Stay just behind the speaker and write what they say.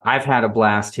I've had a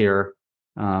blast here.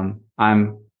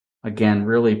 I'm, again,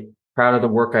 really proud of the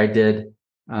work I did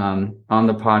on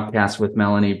the podcast with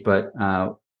Melanie, but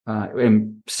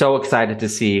I'm so excited to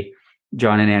see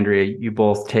John and Andrea, you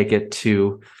both take it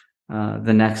to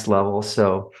the next level.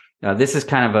 So this is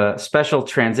kind of a special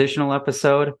transitional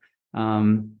episode,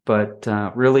 but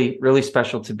really, really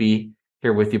special to be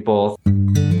here with you both.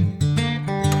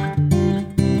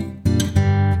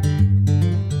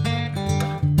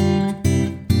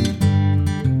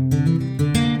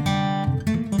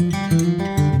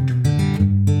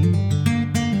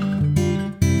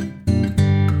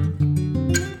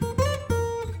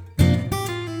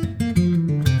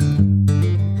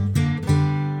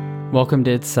 Welcome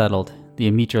to It's Settled, the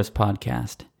Amitros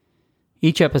podcast.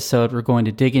 Each episode, we're going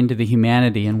to dig into the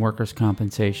humanity in workers'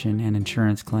 compensation and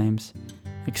insurance claims,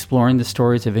 exploring the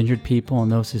stories of injured people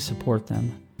and those who support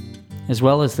them, as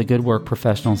well as the good work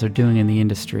professionals are doing in the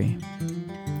industry.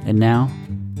 And now,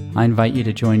 I invite you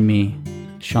to join me,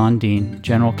 Sean Dean,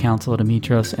 General Counsel at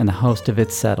Amitros and the host of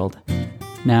It's Settled.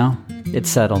 Now, it's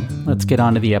settled. Let's get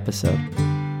on to the episode.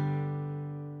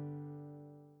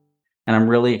 And I'm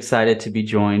really excited to be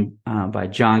joined by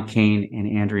John Kane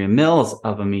and Andrea Mills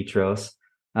of Amitros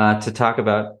to talk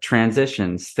about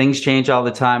transitions. Things change all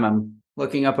the time. I'm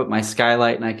looking up at my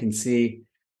skylight and I can see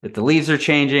that the leaves are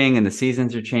changing and the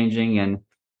seasons are changing,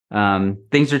 and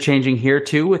things are changing here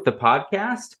too with the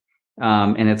podcast.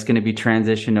 And it's going to be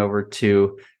transitioned over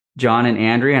to John and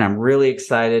Andrea. And I'm really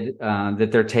excited that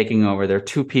they're taking over. They're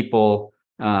two people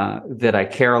that I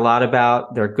care a lot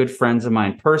about. They're good friends of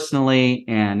mine personally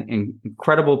and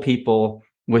incredible people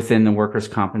within the workers'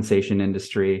 compensation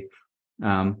industry.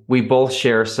 We both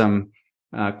share some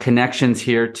connections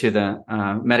here to the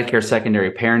Medicare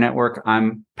Secondary Payer Network.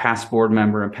 I'm past board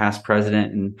member and past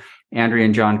president, and Andrea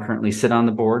and John currently sit on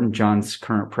the board, and John's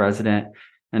current president.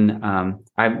 And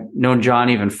I've known John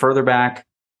even further back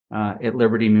at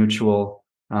Liberty Mutual.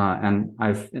 And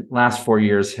last 4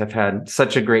 years have had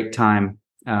such a great time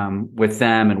with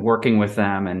them and working with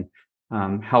them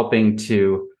and helping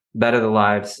to better the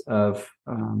lives of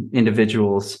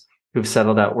individuals who've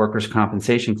settled out workers'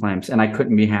 compensation claims. And I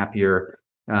couldn't be happier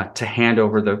to hand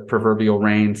over the proverbial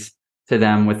reins to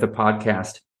them with the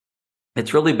podcast.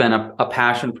 It's really been a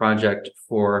passion project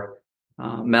for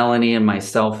Melanie and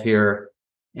myself here.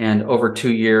 And over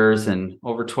 2 years and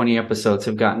over 20 episodes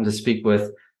have gotten to speak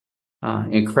with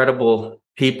incredible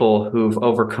people who've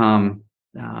overcome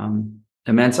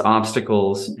immense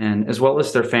obstacles, and as well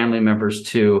as their family members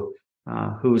too,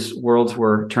 whose worlds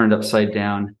were turned upside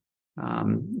down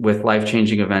with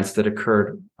life-changing events that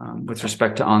occurred with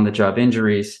respect to on-the-job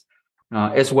injuries,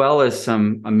 as well as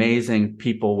some amazing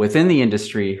people within the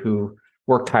industry who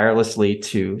work tirelessly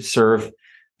to serve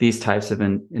these types of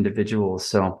individuals.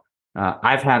 So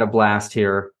I've had a blast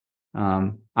here.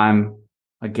 I'm,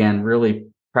 again, really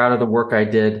proud of the work I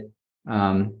did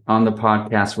on the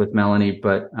podcast with Melanie,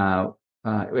 but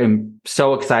I'm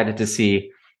so excited to see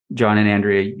John and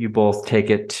Andrea, you both take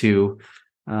it to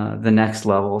the next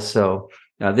level. So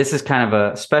this is kind of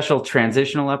a special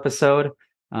transitional episode,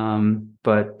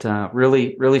 but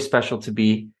really, really special to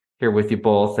be here with you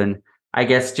both. And I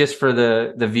guess just for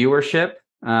the viewership,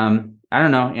 I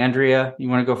don't know, Andrea, you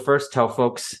want to go first? Tell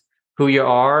folks who you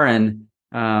are and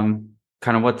kind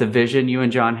of what the vision you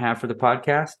and John have for the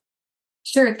podcast.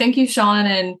 Sure. Thank you, Sean.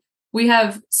 And we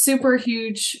have super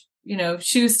huge,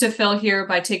 shoes to fill here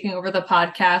by taking over the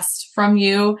podcast from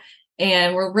you.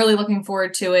 And we're really looking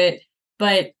forward to it.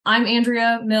 But I'm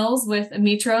Andrea Mills with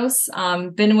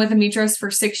Amitros. Been with Amitros for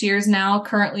 6 years now,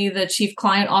 currently the Chief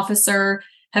Client Officer,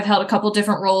 have held a couple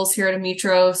different roles here at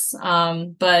Amitros.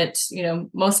 But,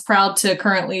 most proud to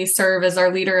currently serve as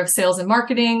our leader of sales and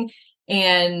marketing,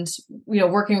 and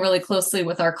working really closely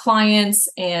with our clients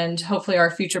and hopefully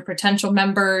our future potential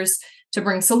members to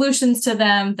bring solutions to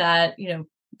them that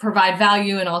provide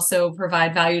value and also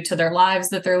provide value to their lives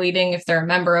that they're leading if they're a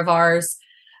member of ours.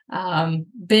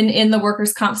 Been in the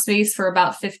workers' comp space for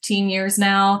about 15 years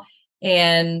now,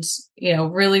 and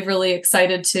really, really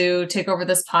excited to take over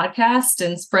this podcast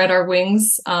and spread our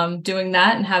wings doing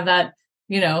that and have that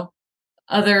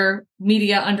other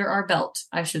media under our belt,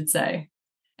 I should say.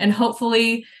 And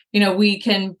hopefully, we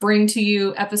can bring to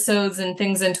you episodes and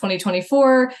things in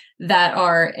 2024 that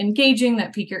are engaging,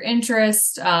 that pique your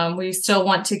interest. We still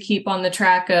want to keep on the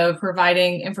track of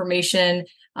providing information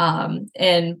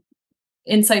and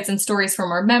insights and stories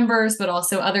from our members, but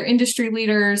also other industry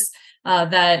leaders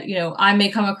that, I may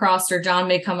come across or John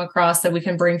may come across that we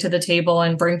can bring to the table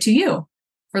and bring to you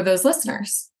for those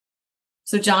listeners.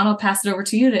 So John, I'll pass it over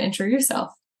to you to intro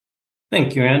yourself.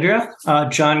 Thank you, Andrea.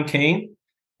 John Kane.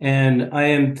 and I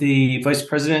am the Vice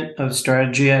President of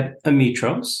Strategy at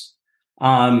Amitros.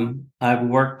 I've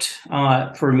worked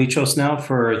for Amitros now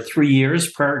for 3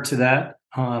 years. Prior to that,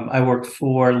 I worked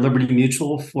for Liberty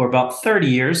Mutual for about 30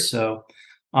 years, so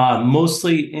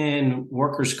mostly in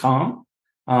workers' comp.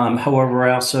 However,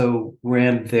 I also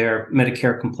ran their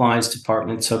Medicare compliance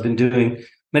department, so I've been doing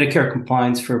Medicare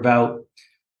compliance for about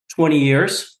 20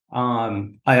 years.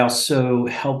 I also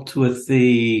helped with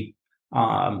the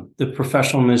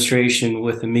professional administration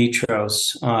with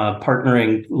Amitros,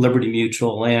 partnering Liberty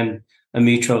Mutual and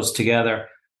Amitros together.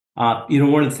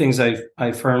 One of the things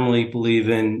I firmly believe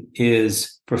in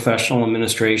is professional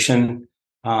administration.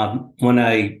 When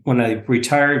I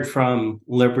retired from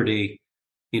Liberty,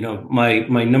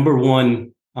 my number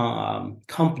one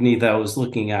company that I was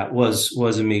looking at was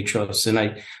Amitros, and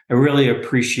I really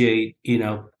appreciate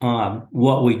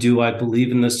what we do. I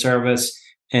believe in the service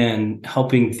and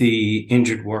helping the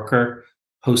injured worker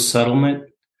post settlement,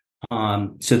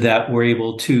 so that we're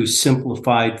able to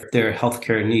simplify their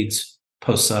healthcare needs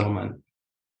post settlement.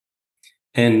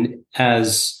 And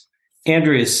as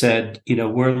Andrea said,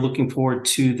 we're looking forward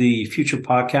to the future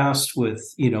podcast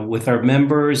with our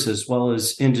members as well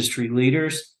as industry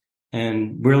leaders,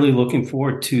 and really looking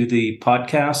forward to the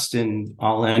podcast. And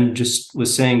I'll end just with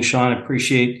saying, Sean, I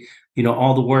appreciate,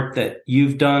 all the work that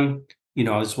you've done,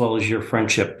 as well as your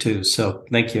friendship too. So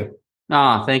thank you.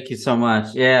 Oh, thank you so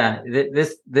much. Yeah,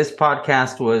 this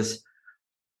podcast was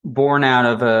born out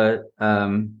of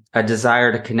a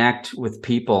desire to connect with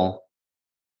people.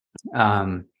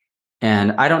 And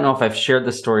I don't know if I've shared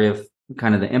the story of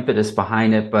kind of the impetus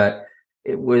behind it, but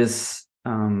it was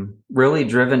really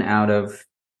driven out of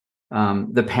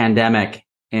the pandemic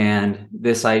and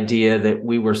this idea that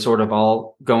we were sort of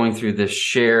all going through this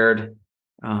shared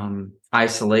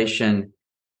isolation.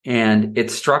 And it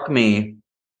struck me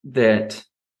that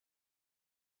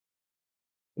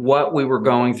what we were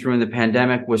going through in the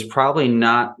pandemic was probably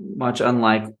not much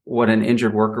unlike what an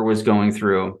injured worker was going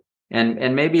through.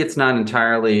 And maybe it's not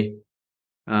entirely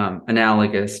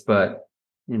analogous, but,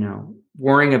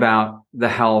 worrying about the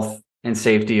health and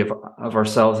safety of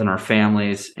ourselves and our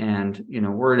families, and,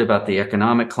 worried about the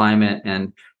economic climate.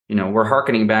 And, we're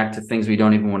hearkening back to things we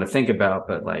don't even want to think about,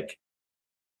 but like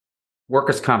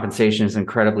workers' compensation is an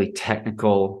incredibly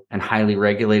technical and highly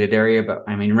regulated area. But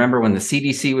I mean, remember when the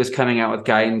CDC was coming out with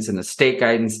guidance and the state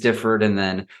guidance differed, and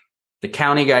then the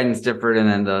county guidance differed, and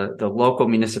then the local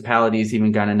municipalities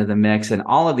even got into the mix, and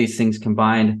all of these things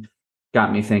combined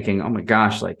got me thinking, oh my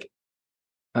gosh, like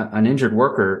an injured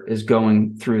worker is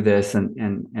going through this.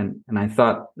 And I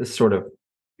thought this sort of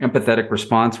empathetic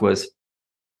response was,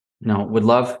 would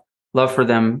love for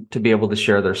them to be able to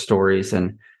share their stories.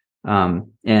 And I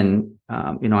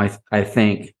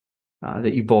think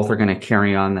that you both are going to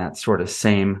carry on that sort of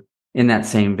in that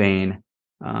same vein,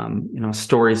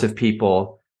 stories of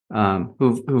people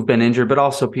who've been injured, but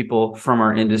also people from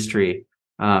our industry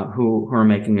who are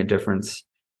making a difference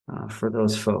for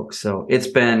those folks. So it's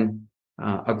been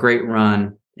a great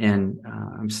run, and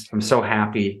I'm so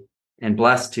happy and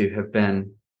blessed to have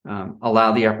been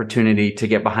allowed the opportunity to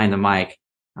get behind the mic.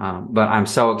 But I'm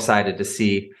so excited to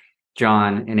see,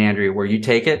 John and Andrea, where you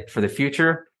take it for the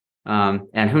future.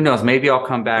 And who knows, maybe I'll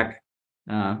come back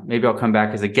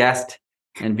as a guest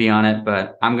and be on it,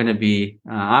 but I'm going to be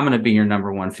your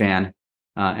number one fan,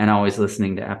 and always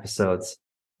listening to episodes.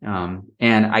 And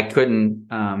I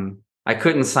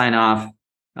couldn't sign off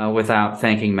without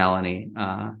thanking Melanie.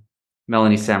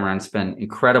 Melanie Samaran's been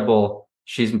incredible.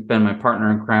 She's been my partner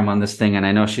in crime on this thing, and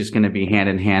I know she's going to be hand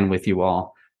in hand with you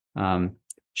all,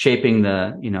 shaping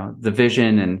the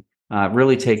vision and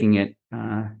really taking it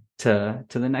to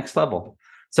the next level.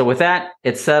 So with that,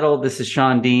 it's settled. This is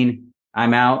Sean Dean.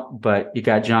 I'm out, but you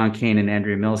got John Kane and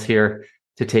Andrea Mills here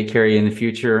to take care of you in the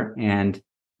future. And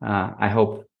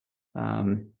I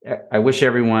wish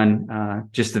everyone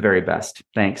just the very best.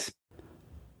 Thanks.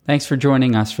 Thanks for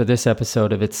joining us for this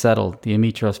episode of It's Settled, the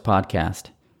Amitros podcast.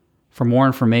 For more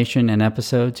information and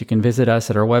episodes, you can visit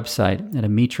us at our website at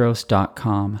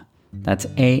amitros.com. That's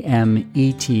ametros.com.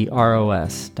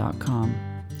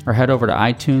 Or head over to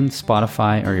iTunes,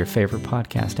 Spotify, or your favorite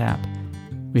podcast app.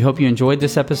 We hope you enjoyed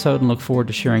this episode and look forward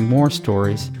to sharing more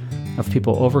stories of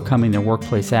people overcoming their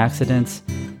workplace accidents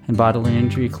and bodily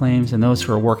injury claims, and those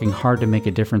who are working hard to make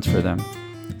a difference for them.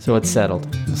 So it's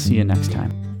settled. We'll see you next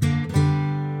time.